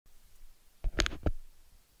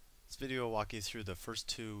video will walk you through the first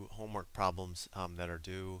two homework problems that are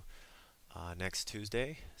due next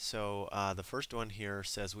Tuesday. The first one here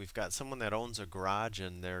says we've got someone that owns a garage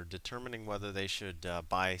and they're determining whether they should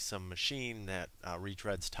buy some machine that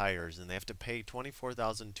retreads tires, and they have to pay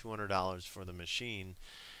 $24,200 for the machine,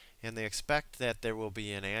 and they expect that there will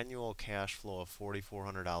be an annual cash flow of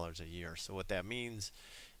 $4,400 a year. So what that means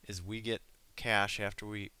is we get cash after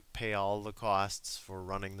we pay all the costs for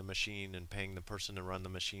running the machine and paying the person to run the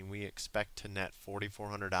machine. We expect to net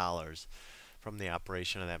 $4,400 from the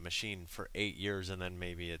operation of that machine for 8 years, and then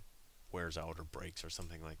maybe it wears out or breaks or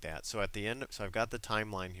something like that. So at the end, so I've got the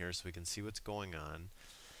timeline here so we can see what's going on.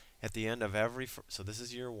 At the end of so this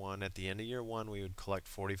is year one. At the end of year one, we would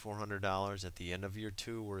collect $4,400. At the end of year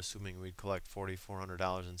two, we're assuming we'd collect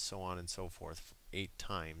 $4,400, and so on and so forth, 8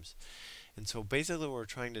 times. And so basically what we're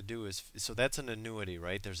trying to do is, so that's an annuity,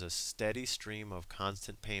 right? There's a steady stream of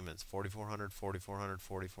constant payments, 4,400, 4,400,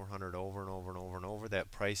 4,400 over and over and over and over. That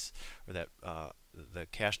price, or that the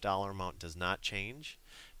cash dollar amount does not change,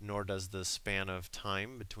 nor does the span of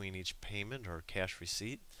time between each payment or cash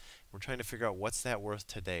receipt. We're trying to figure out what's that worth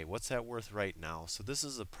today? What's that worth right now? So this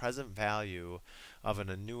is the present value of an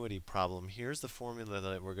annuity problem. Here's the formula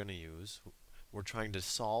that we're going to use. We're trying to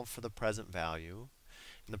solve for the present value.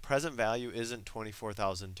 And the present value isn't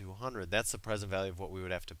 24,200. That's the present value of what we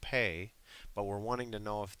would have to pay, but we're wanting to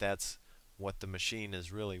know if that's what the machine is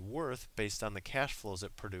really worth based on the cash flows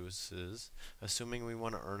it produces, assuming we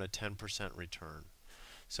want to earn a 10% return.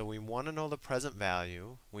 So we want to know the present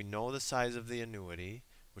value. We know the size of the annuity,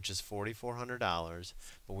 which is $4,400,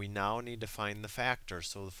 but we now need to find the factor.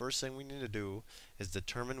 So the first thing we need to do is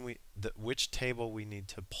determine which table we need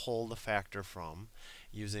to pull the factor from,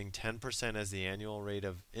 using 10% as the annual rate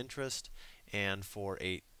of interest, and for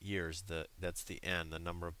 8 years. That's the n, the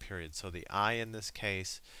number of periods. So the I in this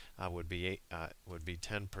case would be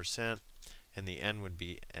 10%, and the n would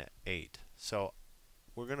be 8. So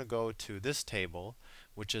we're going to go to this table,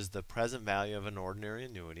 which is the present value of an ordinary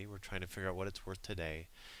annuity. We're trying to figure out what it's worth today.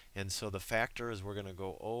 And so the factor is we're going to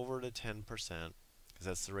go over to 10%, because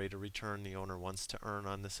that's the rate of return the owner wants to earn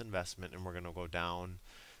on this investment, and we're going to go down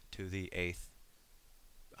to the 8th,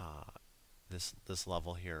 this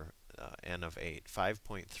level here, n of 8,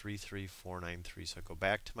 5.33493. So I go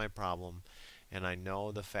back to my problem, and I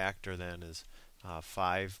know the factor then is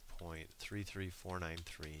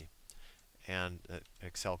 5.33493. And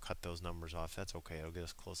Excel cut those numbers off. That's okay, it'll get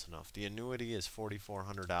us close enough. The annuity is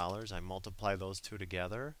 $4,400. I multiply those two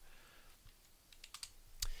together,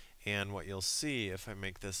 and what you'll see if I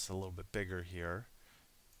make this a little bit bigger here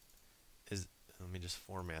is, let me just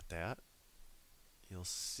format that. You'll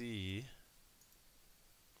see,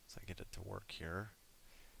 as I get it to work here,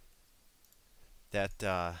 that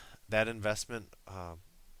that investment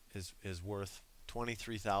is worth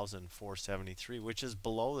 $23,473, which is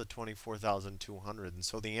below the $24,200. And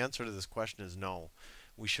so the answer to this question is no.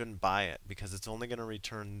 We shouldn't buy it because it's only going to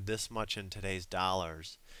return this much in today's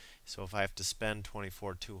dollars. So if I have to spend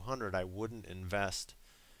 $24,200, I wouldn't invest.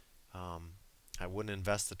 I wouldn't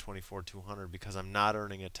invest the $24,200 because I'm not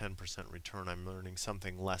earning a 10% return. I'm earning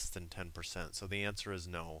something less than 10%. So the answer is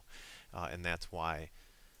no, and that's why.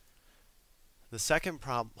 The second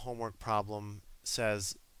homework problem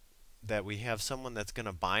says that we have someone that's going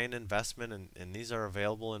to buy an investment, and these are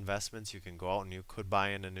available investments. You can go out and you could buy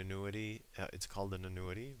an annuity. It's called an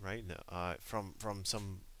annuity, right? From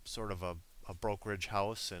some sort of a brokerage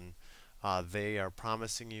house, and they are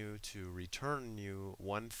promising you to return you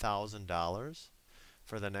 $1,000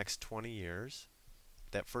 for the next 20 years.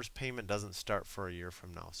 That first payment doesn't start for a year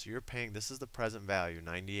from now. So you're paying, this is the present value,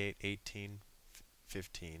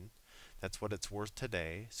 98.1815. That's what it's worth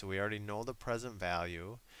today. So we already know the present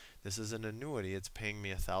value. This is an annuity. It's paying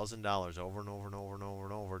me $1,000 over and over and over and over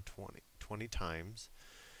and over 20 times.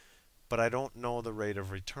 But I don't know the rate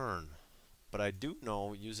of return. But I do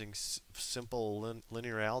know, using simple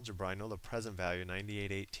linear algebra, I know the present value,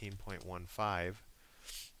 9818.15.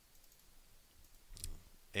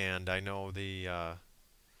 And I know the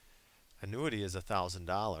annuity is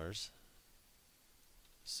 $1,000.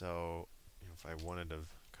 So if I wanted to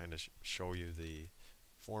kind of show you the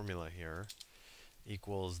formula here,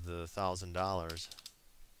 equals the $1,000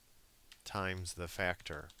 times the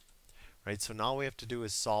factor. Right, so now all we have to do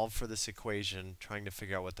is solve for this equation, trying to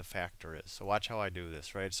figure out what the factor is. So watch how I do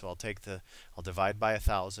this, right? So I'll divide by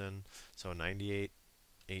 1,000, so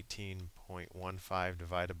 9818.15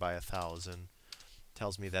 divided by 1,000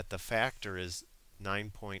 tells me that the factor is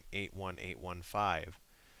 9.81815.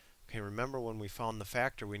 Okay, remember when we found the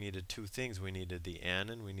factor, we needed two things. We needed the n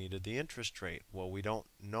and we needed the interest rate. Well, we don't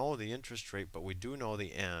know the interest rate, but we do know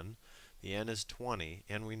the n. The n is 20,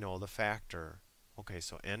 and we know the factor. Okay,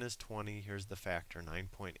 so n is 20, here's the factor,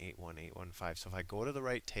 9.81815. So if I go to the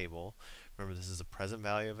right table, remember this is the present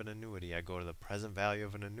value of an annuity, I go to the present value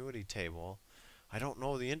of an annuity table. I don't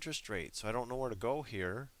know the interest rate, so I don't know where to go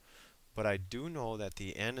here, but I do know that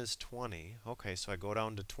the n is 20. Okay, so I go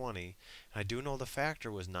down to 20. I do know the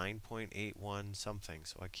factor was 9.81 something,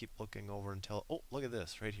 so I keep looking over until, oh, look at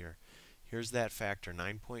this right here. Here's that factor,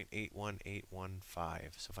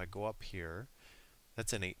 9.81815. So if I go up here,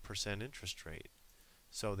 that's an 8% interest rate.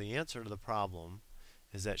 So the answer to the problem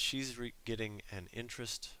is that she's getting an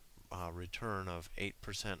interest return of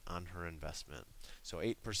 8% on her investment. So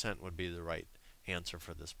 8% would be the right answer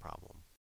for this problem.